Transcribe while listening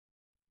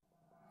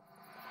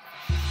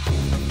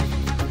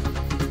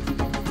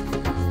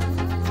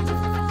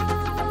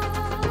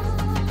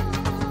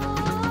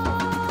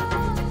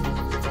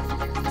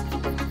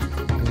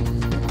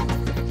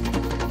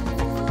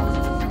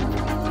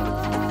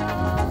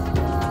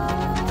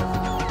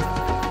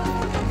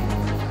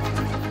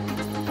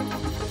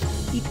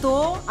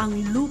Ito ang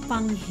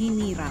lupang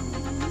hinirang.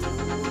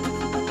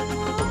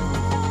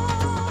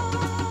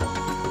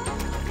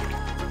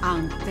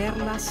 Ang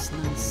perlas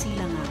ng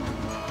silangan.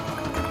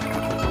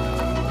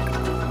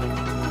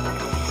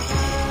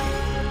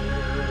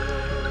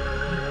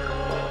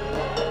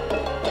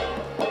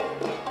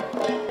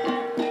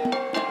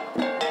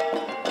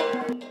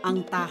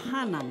 Ang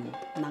tahanan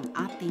ng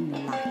ating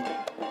lahi.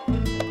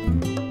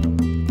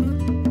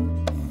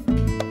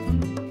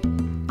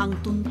 Ang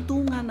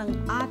tuntungan ng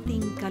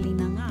ating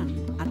kalinangan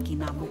at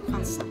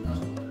kinabukasan.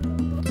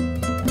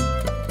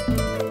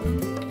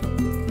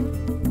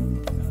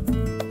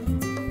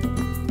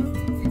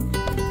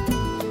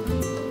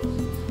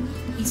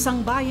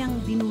 Isang bayang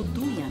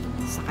dinuduyan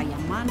sa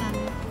kayamanan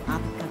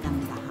at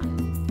kagandahan.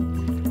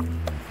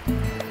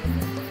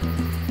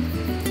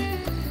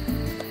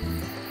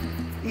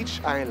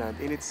 Each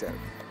island in itself,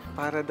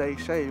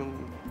 paradise siya, yung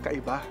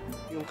kaiba,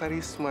 yung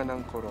karisma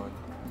ng Coron.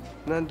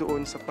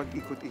 Nandoon sa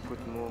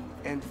pag-ikot-ikot mo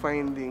and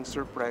finding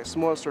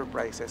small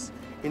surprises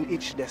in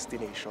each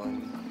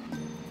destination.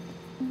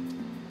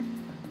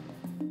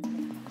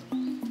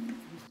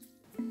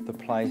 The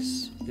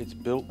place, it's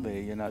built there,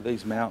 you know,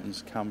 these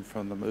mountains come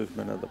from the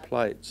movement of the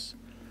plates,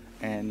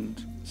 and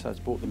so it's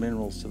brought the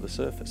minerals to the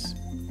surface.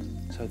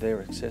 So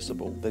they're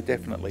accessible, they're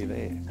definitely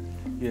there.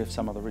 You have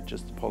some of the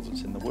richest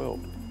deposits in the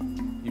world.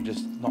 You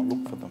just not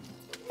look for them.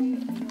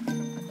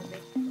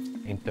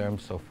 In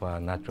terms of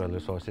natural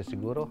resources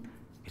siguro,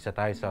 isa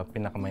tayo sa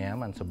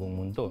pinakamayaman sa buong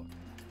mundo.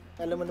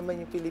 Alam mo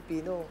naman yung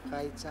Pilipino,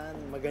 kahit saan,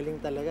 magaling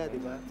talaga,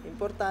 di ba?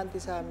 Importante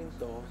sa amin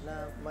to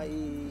na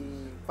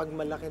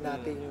pagmalaki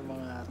natin yung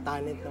mga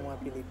talent ng mga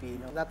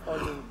Pilipino, not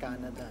only in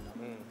Canada, no?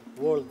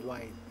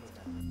 Worldwide.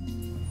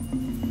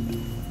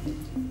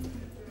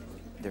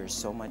 There's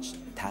so much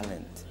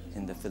talent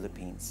in the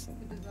Philippines.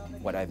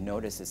 What I've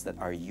noticed is that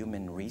our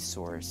human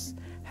resource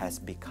has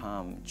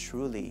become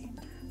truly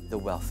the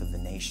wealth of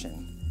the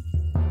nation.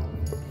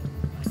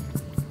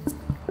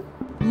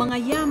 Mga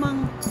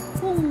yamang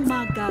kung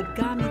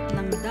magagamit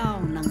lang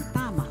daw ng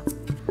tama,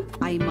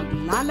 ay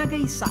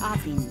maglalagay sa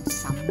atin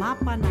sa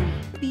mapa ng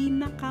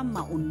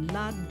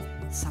pinakamaunlad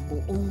sa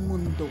buong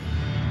mundo.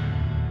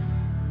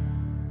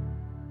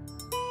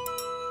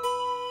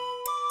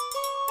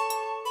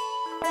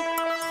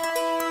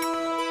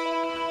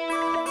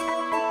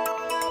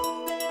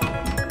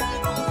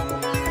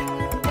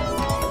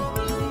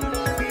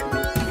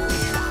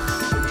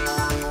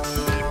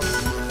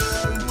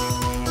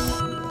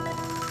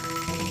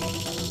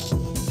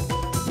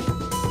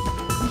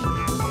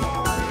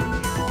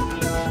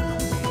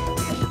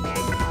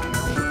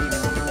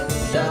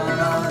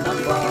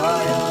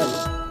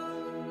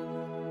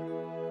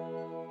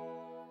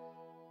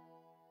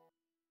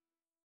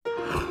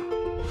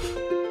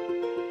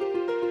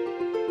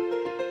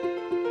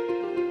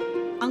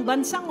 Ang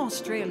bansang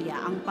Australia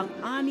ang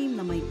pang-anim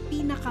na may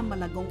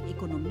pinakamalagong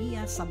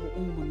ekonomiya sa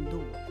buong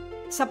mundo.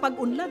 Sa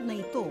pag-unlad na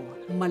ito,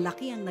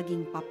 malaki ang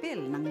naging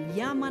papel ng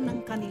yaman ng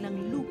kanilang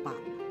lupa,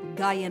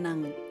 gaya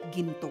ng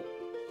ginto.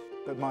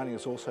 But mining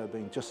has also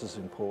been just as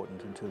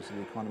important in terms of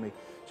the economy.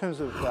 In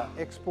terms of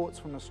exports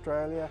from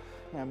Australia,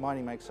 you know,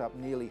 mining makes up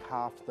nearly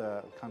half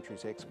the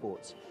country's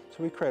exports.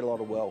 So we create a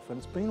lot of wealth,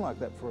 and it's been like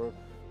that for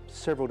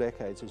several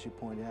decades, as you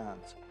point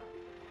out.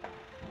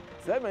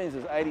 So that means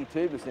there's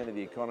 82% of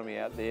the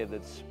economy out there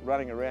that's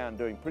running around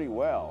doing pretty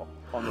well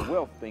on the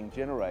wealth being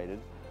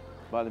generated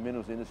by the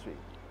minerals industry.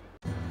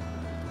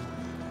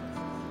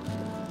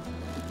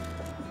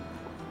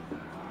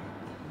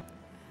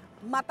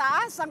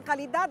 Mataas ang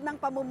kalidad ng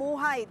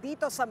pamumuhay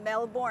dito sa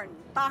Melbourne.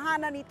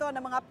 Tahanan ito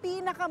ng mga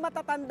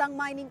pinakamatatandang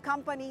mining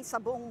company sa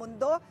buong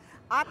mundo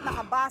at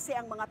nakabase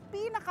ang mga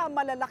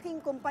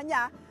pinakamalalaking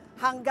kumpanya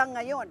hanggang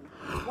ngayon.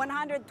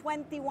 121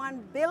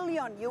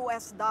 billion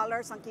US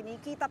dollars ang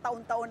kinikita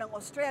taon-taon ng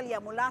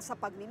Australia mula sa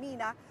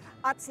pagmimina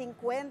at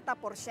 50%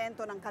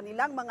 ng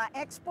kanilang mga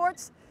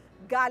exports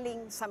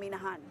galing sa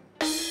minahan.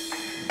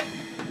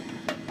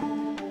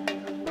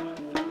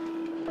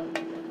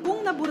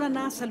 Kung nabura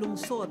na sa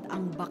lungsod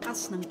ang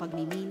bakas ng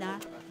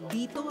pagmimina,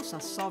 dito sa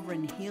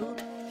Sovereign Hill,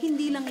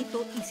 hindi lang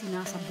ito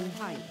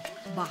isinasabuhay.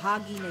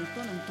 Bahagi na ito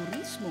ng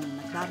turismong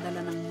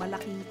nagdadala ng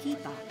malaking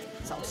kita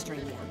sa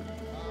Australia.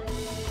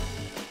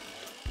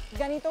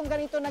 Ganito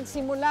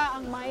nagsimula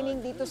ang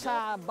mining dito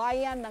sa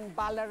bayan ng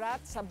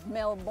Ballarat sa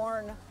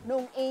Melbourne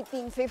noong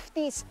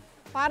 1850s.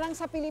 Parang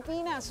sa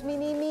Pilipinas,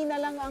 minimina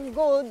lang ang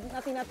gold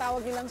na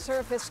tinatawag nilang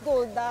surface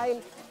gold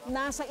dahil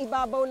nasa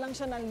ibabaw lang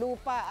siya ng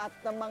lupa at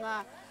ng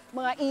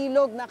mga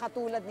ilog na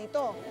katulad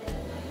nito.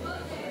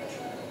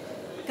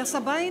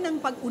 Kasabay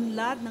ng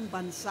pag-unlad ng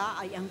bansa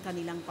ay ang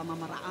kanilang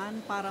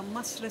pamamaraan para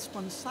mas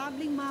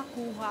responsabling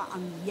makuha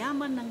ang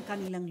yaman ng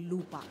kanilang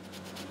lupa.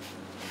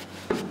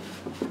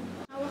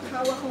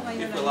 Hawak-hawak ko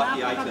ngayon ang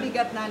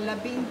napakabigat na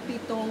 17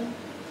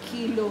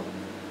 kilo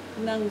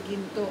ng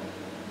ginto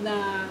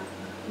na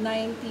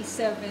 97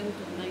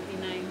 to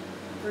 99%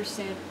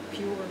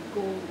 pure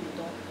gold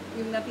ito.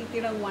 Yung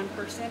natitirang 1%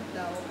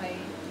 daw ay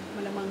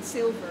malamang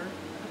silver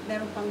at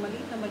meron pang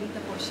maliit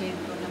na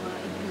porsyento ng mga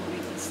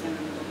impurities na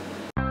nandun.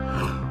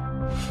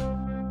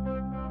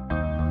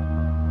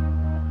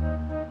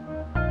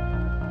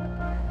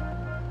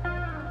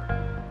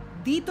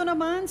 Dito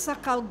naman sa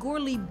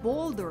Kalgoorlie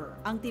Boulder,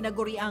 ang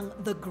tinaguriang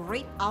The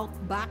Great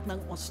Outback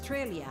ng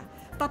Australia,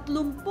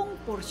 30%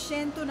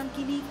 ng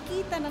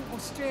kinikita ng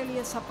Australia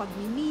sa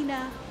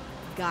pagmimina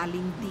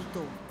galing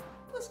dito.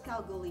 What was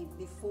Kalgoorlie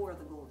before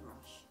the gold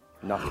rush?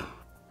 Nothing.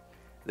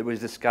 It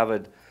was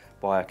discovered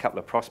by a couple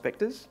of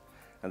prospectors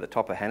at the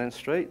top of Hannon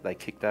Street. They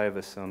kicked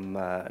over some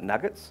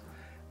nuggets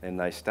and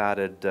they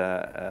started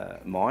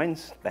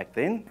mines back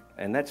then,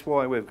 and that's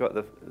why we've got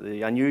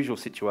the unusual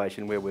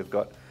situation where we've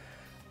got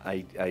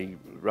a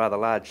rather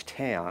large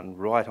town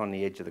right on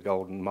the edge of the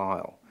Golden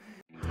Mile.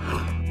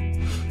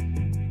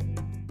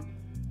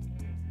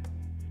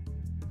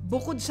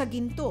 Bukod sa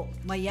ginto,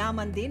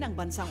 mayaman din ang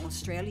bansang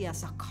Australia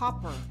sa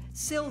copper,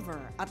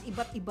 silver at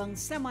iba't ibang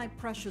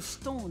semi-precious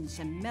stones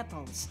and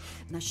metals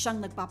na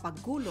siyang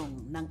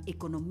nagpapagulong ng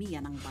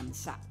ekonomiya ng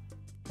bansa.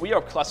 We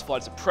are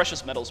classified as a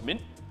precious metals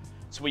mint,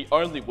 so we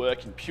only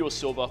work in pure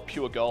silver,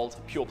 pure gold,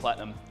 pure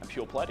platinum and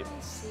pure palladium.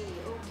 I see,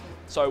 okay.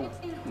 So,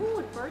 and who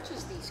would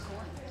purchase these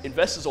coins?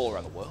 Investors all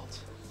around the world.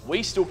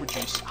 We still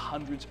produce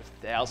hundreds of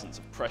thousands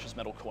of precious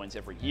metal coins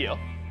every year,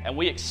 and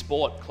we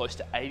export close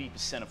to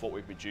 80% of what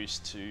we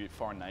produce to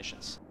foreign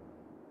nations.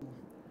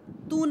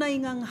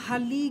 Tunay ngang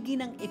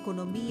haligi ng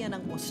ekonomiya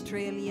ng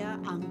Australia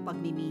ang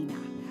pagmimina.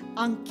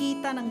 Ang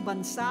kita ng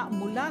bansa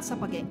mula sa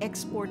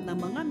pag-e-export ng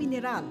mga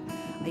mineral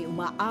ay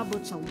umaabot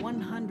sa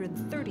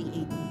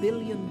 $138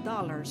 billion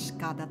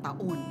kada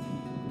taon.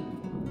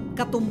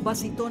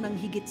 Katumbas ito ng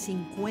higit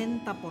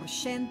 50%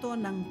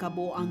 ng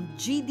kabuoang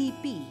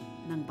GDP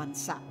ng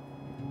bansa.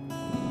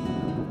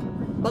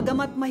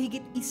 Bagamat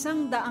mahigit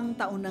 100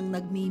 taon nang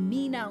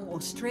nagmimina ang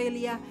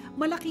Australia,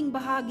 malaking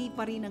bahagi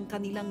pa rin ng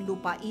kanilang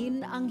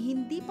lupain ang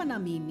hindi pa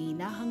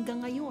namimina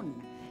hanggang ngayon.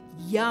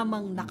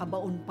 Yamang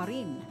nakabaon pa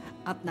rin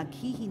at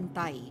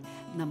naghihintay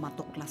na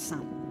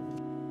matuklasan.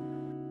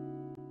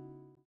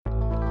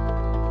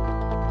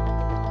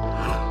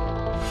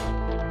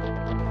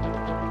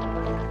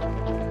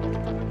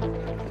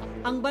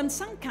 Ang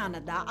bansang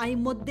Canada ay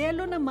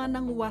modelo naman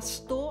ng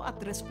wasto at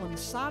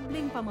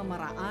responsableng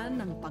pamamaraan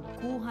ng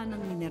pagkuha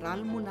ng mineral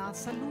mula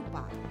sa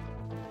lupa.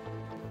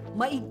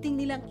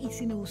 Maigting nilang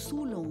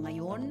isinusulong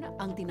ngayon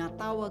ang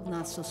tinatawag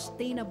na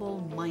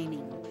sustainable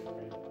mining.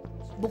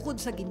 Bukod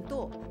sa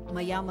ginto,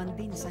 mayaman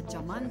din sa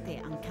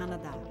diamante ang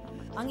Canada.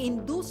 Ang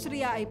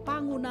industriya ay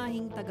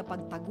pangunahing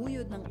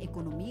tagapagtaguyod ng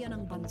ekonomiya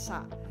ng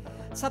bansa.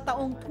 Sa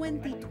taong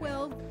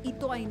 2012,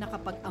 ito ay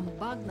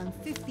nakapag-ambag ng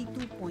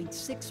 $52.6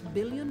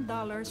 billion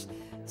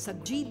sa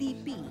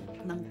GDP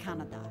ng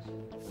Canada.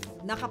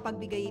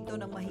 Nakapagbigay ito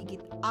ng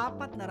mahigit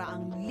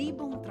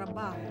 400,000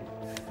 trabaho,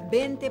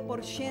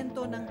 20%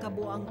 ng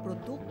kabuang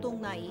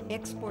produktong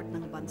nai-export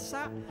ng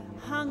bansa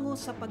hango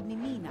sa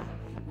pagmimina,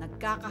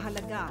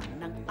 nagkakahalaga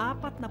ng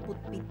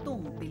 $47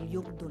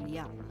 bilyong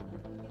dolyar.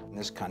 In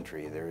this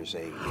country, there is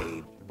a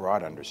broad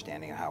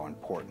understanding of how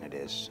important it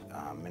is,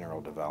 mineral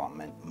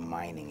development,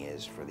 mining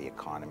is for the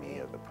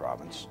economy of the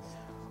province.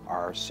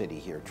 Our city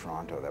here,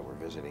 Toronto, that we're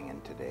visiting in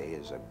today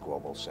is a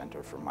global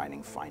center for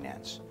mining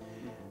finance.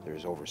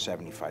 There's over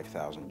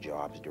 75,000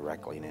 jobs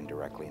directly and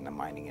indirectly in the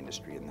mining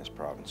industry in this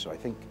province. So I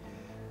think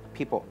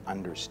people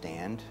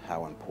understand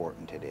how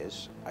important it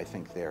is. I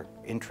think their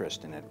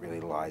interest in it really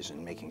lies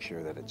in making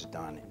sure that it's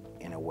done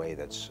in a way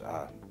that's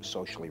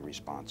socially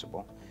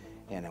responsible,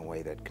 in a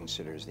way that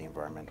considers the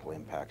environmental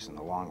impacts in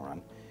the long run,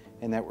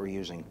 and that we're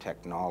using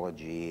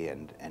technology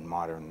and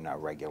modern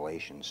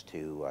regulations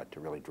to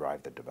really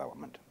drive the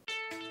development.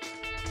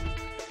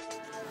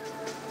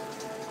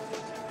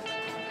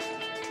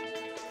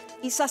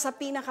 Isa sa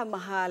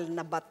pinakamahal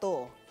na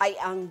bato ay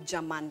ang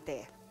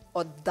diamante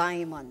o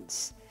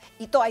diamonds.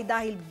 Ito ay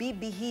dahil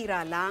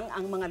bibihira lang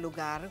ang mga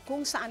lugar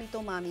kung saan ito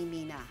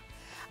mamimina.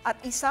 At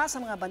isa sa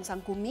mga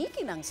bansang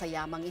kumikinang sa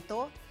yamang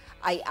ito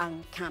ay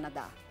ang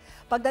Canada.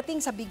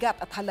 Pagdating sa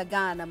bigat at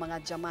halaga ng mga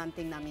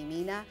diamanteng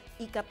namimina,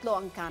 ikatlo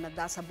ang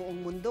Canada sa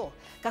buong mundo,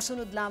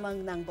 kasunod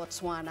lamang ng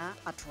Botswana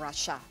at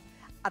Russia.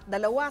 At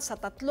 2 sa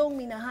 3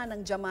 minahan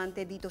ng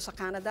diamante dito sa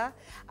Canada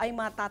ay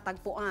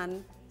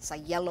matatagpuan sa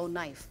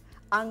Yellowknife,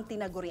 ang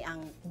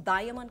tinaguriang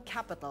Diamond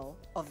Capital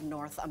of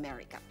North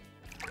America.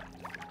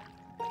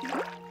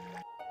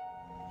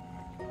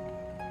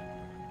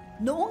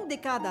 Noong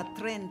dekada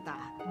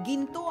 30,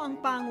 ginto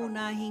ang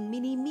pangunahing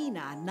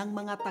minimina ng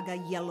mga taga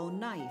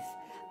Yellowknife.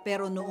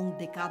 Pero noong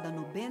dekada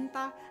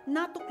 90,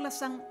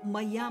 natuklasang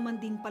mayaman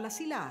din pala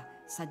sila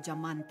sa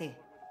diamante.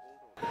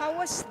 How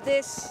was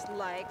this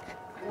like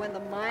when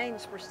the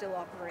mines were still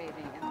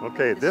operating?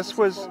 Okay, this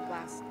was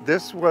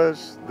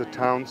the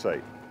town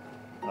site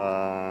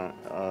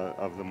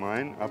of the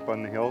mine up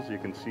on the hills.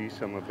 You can see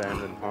some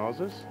abandoned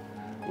houses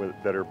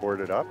that are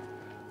boarded up.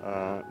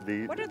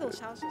 What are those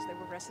houses? They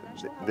were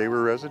residential houses? They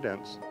were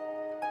residents.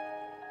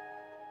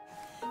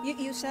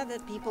 You said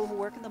that people who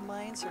work in the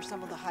mines are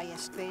some of the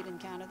highest paid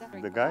in Canada?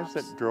 The guys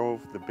that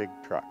drove the big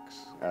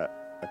trucks at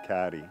a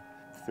caddy,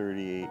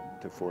 $38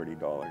 to $40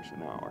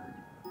 an hour.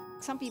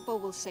 Some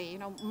people will say,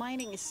 you know,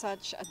 mining is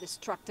such a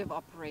destructive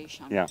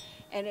operation. Yeah.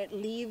 And it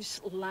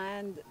leaves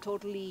land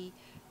totally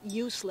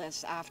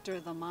useless after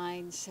the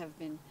mines have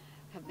been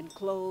have been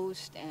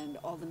closed and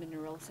all the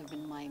minerals have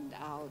been mined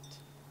out.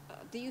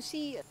 Do you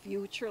see a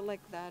future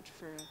like that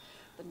for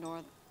the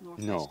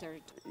Northwest No.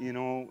 Territory? You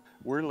know,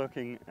 we're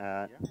looking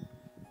at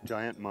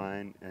giant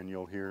mine, and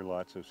you'll hear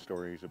lots of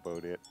stories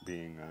about it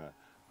being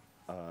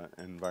an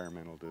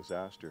environmental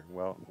disaster.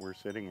 Well, we're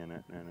sitting in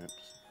it, and it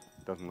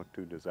doesn't look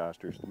too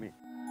disastrous to me.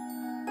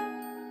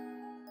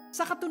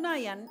 Sa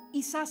katunayan,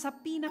 isa sa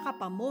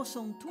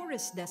pinakapamosong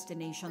tourist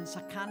destination sa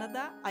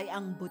Canada ay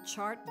ang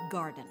Butchart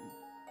Garden.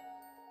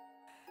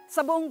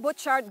 Sa buong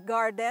Butchart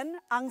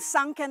Garden, ang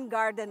sunken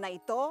garden na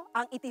ito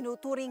ang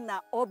itinuturing na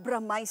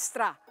obra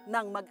maestra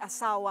ng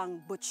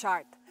mag-asawang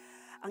Butchart.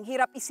 Ang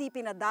hirap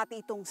isipin na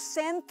dati itong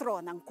sentro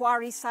ng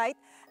quarry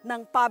site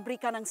ng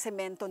pabrika ng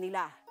semento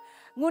nila.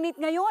 Ngunit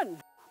ngayon,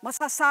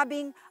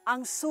 masasabing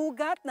ang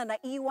sugat na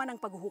naiwan ng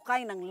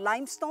paghuhukay ng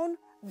limestone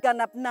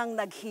ganap nang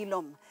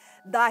naghilom.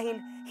 Dahil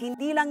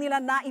hindi lang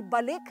nila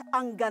naibalik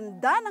ang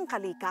ganda ng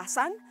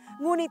kalikasan,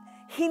 ngunit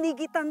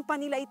hinigitan pa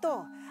nila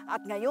ito.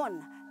 At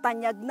ngayon,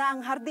 tanyag na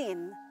ang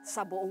hardin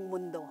sa buong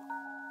mundo.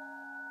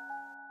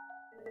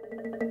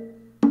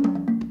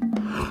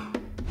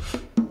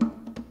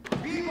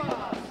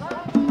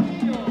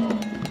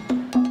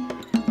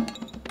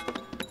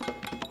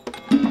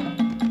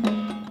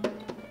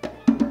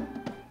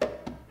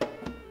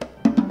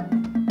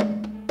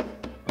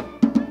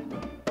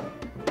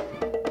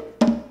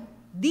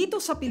 Dito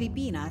sa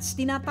Pilipinas,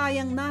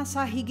 tinatayang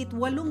nasa higit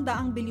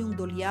 800 bilyong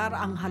dolyar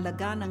ang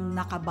halaga ng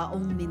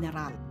nakabaong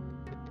mineral.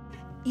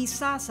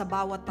 Isa sa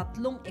bawat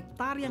 3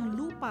 ektaryang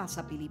lupa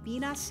sa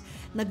Pilipinas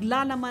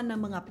naglalaman ng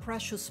mga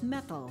precious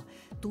metal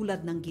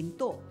tulad ng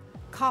ginto,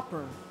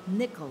 copper,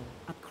 nickel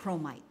at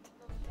chromite.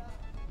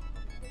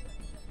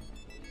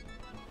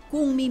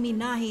 Kung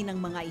miminahi ng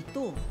mga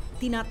ito,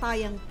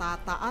 tinatayang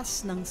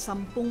tataas ng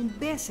 10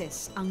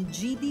 beses ang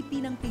GDP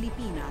ng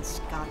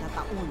Pilipinas kada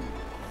taon.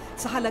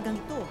 Sa halagang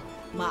ito,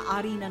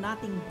 maaari na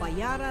nating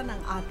bayaran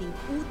ang ating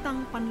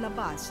utang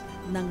panlabas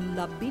ng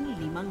 15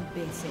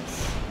 beses.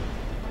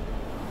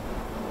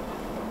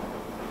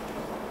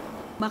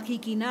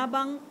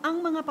 Makikinabang ang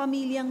mga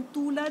pamilyang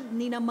tulad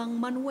ni Mang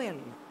Manuel,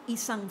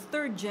 isang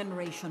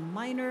third-generation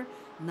miner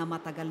na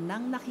matagal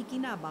nang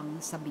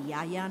nakikinabang sa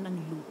biyaya ng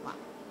lupa.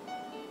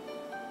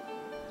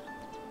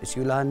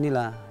 Eskwelahan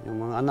nila,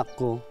 yung mga anak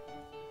ko,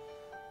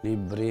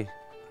 libre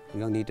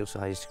hanggang dito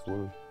sa high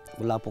school.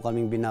 Wala po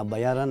kaming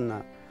binabayaran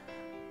na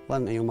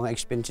yung mga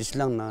expenses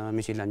lang na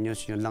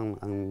miscellaneous, yun lang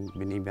ang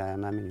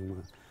binibayaran namin, yung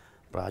mga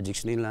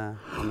projects nila.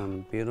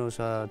 Ganun. Pero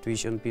sa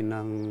tuition fee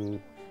ng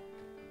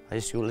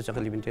high school at saka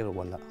elementary,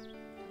 wala.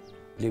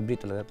 Libre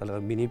talaga.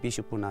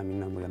 Binipisyo po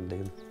namin na maganda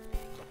yun.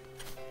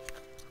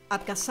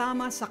 At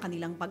kasama sa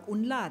kanilang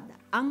pag-unlad,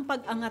 ang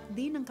pag-angat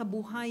din ng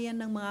kabuhayan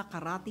ng mga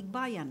karatig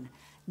bayan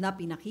na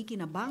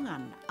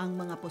pinakikinabangan ang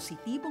mga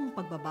positibong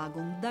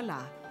pagbabagong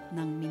dala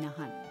ng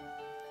minahan.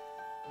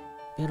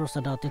 Pero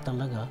sa dati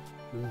talaga,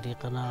 hindi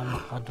ka na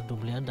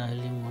makadudublihan dahil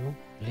yung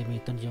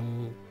limited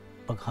yung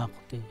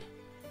paghakot eh.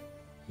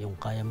 Yung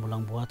kaya mo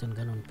lang buhatin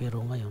ganun.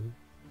 Pero ngayon,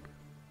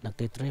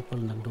 nagtitriple,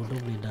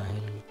 nagdudubli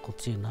dahil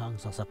kutsina ang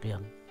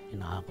sasakyan.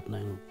 Hinahakot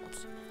na yung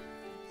kutsina.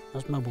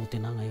 Mas mabuti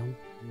na ngayon,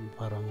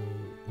 parang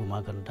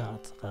gumaganda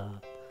at saka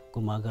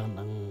gumagaan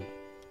ang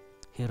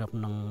hirap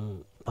ng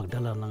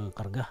pagdala ng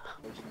karga.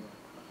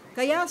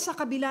 Kaya sa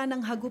kabila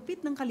ng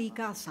hagupit ng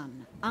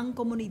kalikasan, ang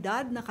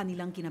komunidad na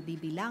kanilang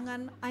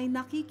kinabibilangan ay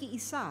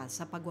nakikiisa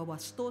sa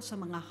pagwawasto sa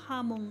mga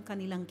hamong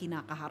kanilang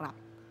kinakaharap.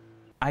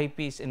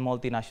 IPs and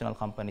multinational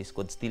companies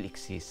could still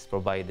exist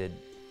provided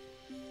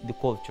the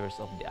cultures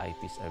of the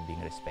IPs are being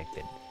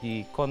respected.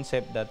 The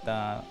concept that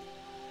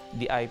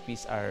the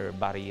IPs are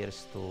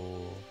barriers to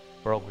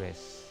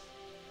progress,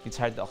 it's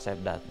hard to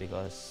accept that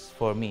because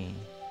for me,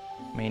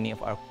 many of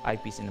our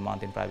IPs in the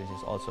mountain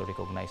provinces also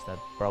recognize that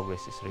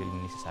progress is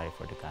really necessary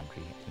for the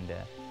country. And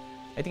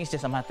I think it's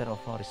just a matter of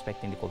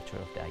respecting the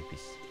culture of the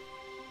IPs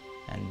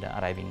and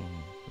arriving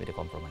with a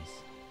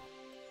compromise.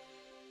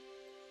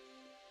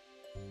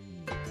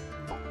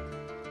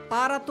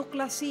 Para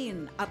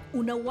tuklasin at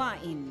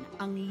unawain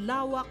ang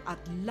lawak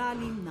at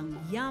lalim ng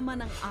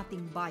yaman ng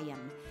ating bayan,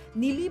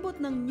 nilibot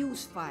ng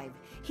News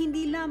 5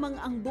 hindi lamang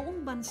ang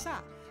buong bansa,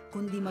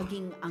 kundi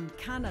maging ang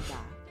Canada,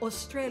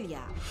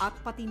 Australia at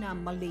pati na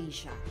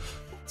Malaysia.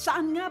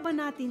 Saan nga ba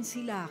natin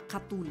sila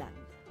katulad?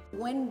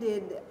 When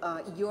did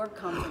your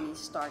company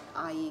start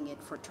eyeing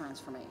it for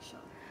transformation?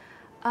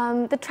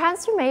 The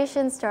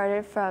transformation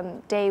started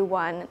from day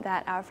one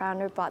that our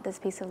founder bought this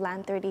piece of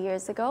land 30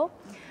 years ago.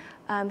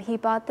 He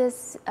bought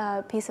this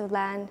piece of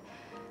land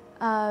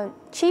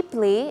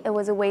cheaply. It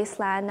was a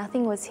wasteland,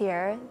 nothing was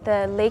here.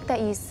 The lake that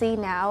you see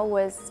now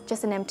was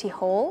just an empty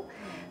hole,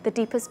 the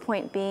deepest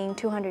point being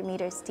 200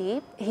 meters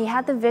deep. He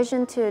had the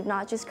vision to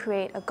not just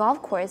create a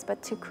golf course, but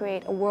to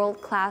create a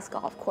world-class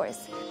golf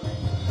course.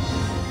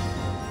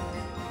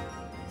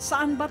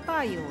 Saan ba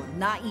tayo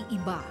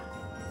naiiba?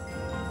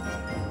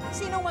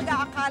 Sino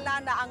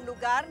mag-aakala na ang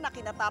lugar na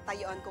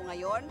kinatatayuan ko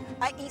ngayon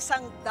ay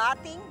isang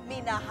dating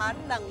minahan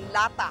ng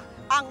lata,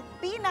 ang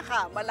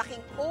pinakamalaking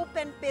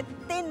open-pit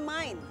tin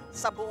mine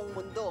sa buong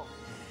mundo.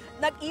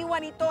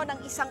 Nag-iwan ito ng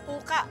isang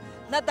uka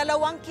na 2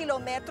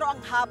 kilometro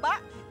ang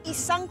haba,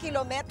 1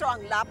 kilometro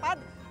ang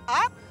lapad,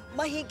 at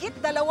mahigit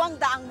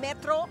 200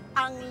 metro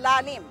ang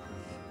lalim.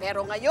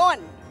 Pero ngayon,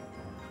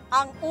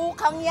 ang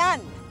ukang yan,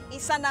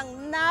 isa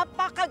ng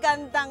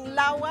napakagandang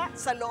lawa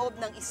sa loob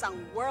ng isang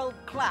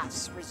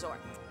world-class resort.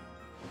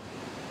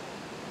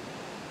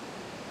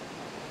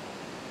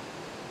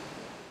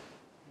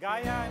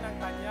 Gaya ng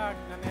tanyag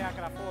na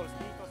Niagara Falls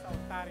dito sa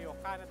Ontario,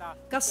 Canada.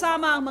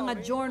 Kasama ang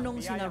mga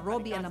journong sina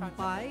Robbie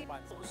Alampay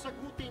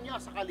Sagutin niya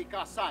sa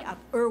kalikasan at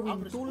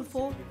Erwin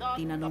Tulfo,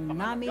 tinanong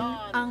namin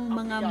ang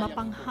mga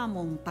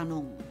mapanghamong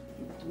tanong.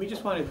 We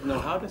just wanted to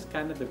know, how does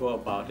Canada go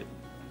about it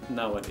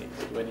nowadays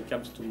when it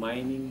comes to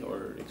mining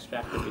or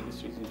extractive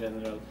industries in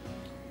general,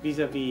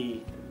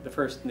 vis-a-vis the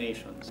First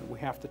Nations?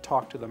 We have to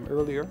talk to them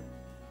earlier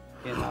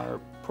in our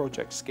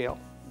project scale.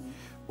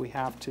 We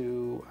have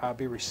to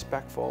be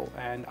respectful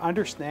and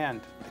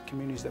understand the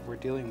communities that we're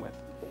dealing with.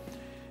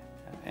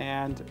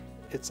 And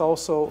it's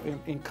also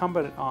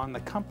incumbent on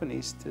the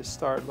companies to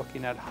start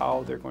looking at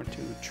how they're going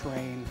to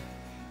train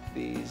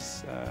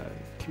these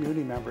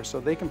community members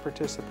so they can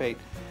participate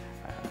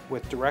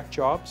with direct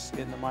jobs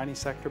in the mining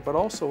sector, but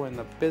also in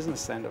the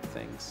business end of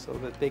things so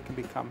that they can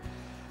become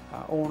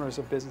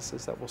owners of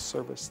businesses that will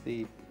service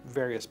the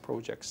various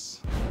projects.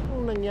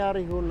 Kung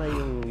nangyari ho na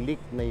yung leak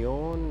na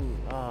yun,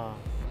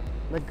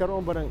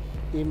 nagkaroon ba ng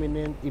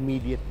imminent,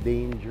 immediate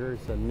danger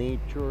sa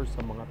nature,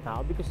 sa mga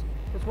tao? Because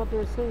that's what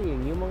they're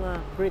saying. Yung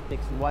mga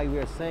critics, why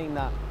we're saying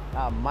na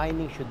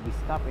mining should be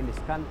stopped in this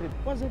country,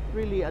 was it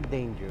really a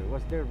danger?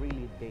 Was there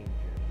really danger?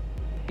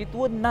 It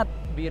would not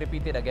be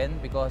repeated again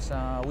because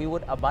we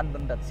would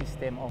abandon that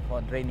system of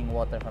draining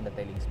water from the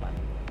tailings pond.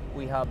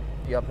 You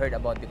have heard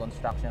about the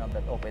construction of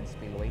that open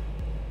spillway.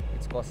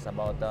 It costs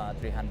about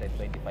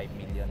 325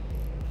 million.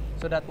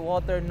 So that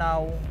water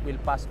now will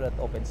pass through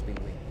that open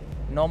spillway.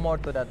 No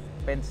more to that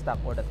penstock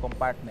or that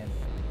compartment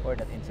where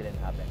that incident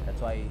happened.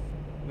 That's why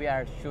we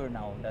are sure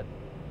now that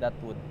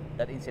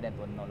that incident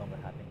will no longer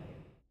happen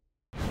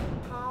again.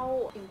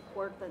 How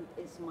important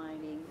is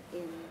mining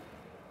in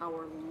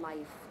our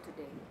life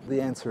today?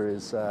 The answer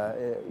is,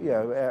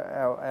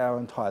 our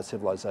entire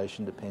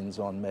civilization depends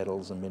on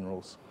metals and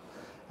minerals.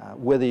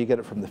 Whether you get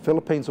it from the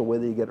Philippines or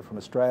whether you get it from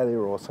Australia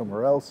or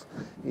somewhere else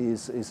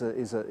is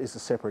a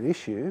separate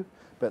issue.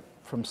 But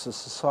from a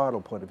societal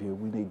point of view,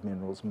 we need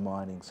minerals and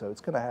mining, so it's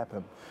going to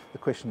happen. The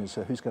question is,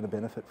 who's going to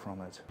benefit from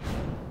it?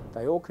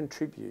 They all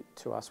contribute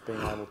to us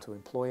being able to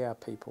employ our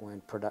people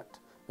and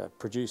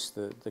produce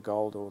the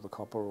gold or the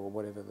copper or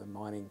whatever the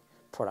mining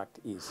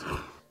product is.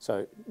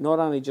 So not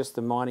only just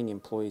the mining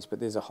employees, but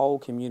there's a whole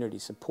community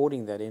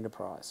supporting that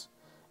enterprise,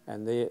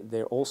 and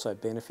they're also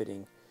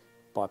benefiting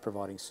by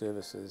providing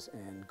services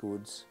and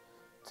goods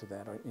to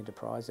that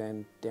enterprise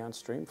and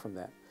downstream from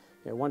that.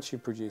 Once you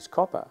produce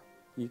copper,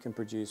 you can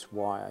produce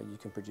wire, you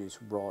can produce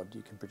rod,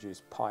 you can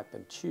produce pipe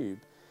and tube,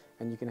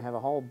 and you can have a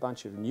whole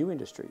bunch of new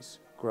industries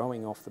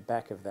growing off the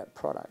back of that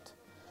product.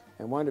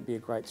 And won't it be a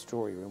great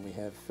story when we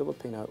have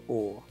Filipino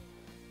ore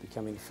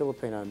becoming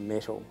Filipino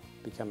metal,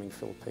 becoming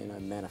Filipino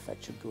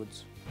manufactured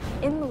goods?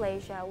 In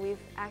Malaysia, we've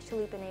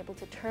actually been able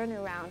to turn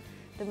around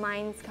the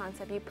mines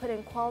concept. You put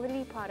in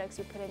quality products,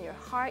 you put in your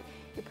heart,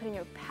 you put in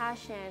your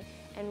passion,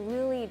 and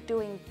really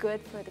doing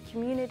good for the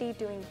community,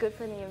 doing good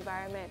for the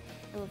environment.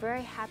 And we're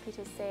very happy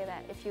to say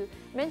that if you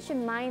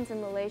mention mines in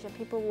Malaysia,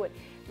 people would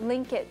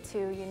link it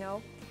to,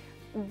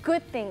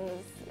 good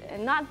things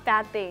and not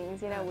bad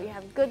things. We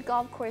have good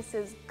golf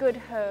courses, good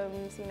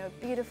homes,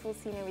 beautiful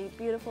scenery,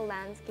 beautiful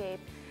landscape,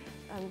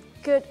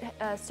 good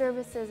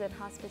services and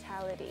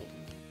hospitality.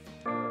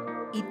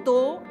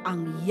 Ito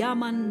ang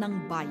Yaman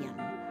ng Bayan.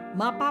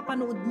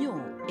 Mapapanood nyo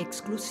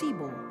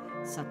eksklusibo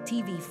sa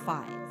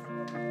TV5.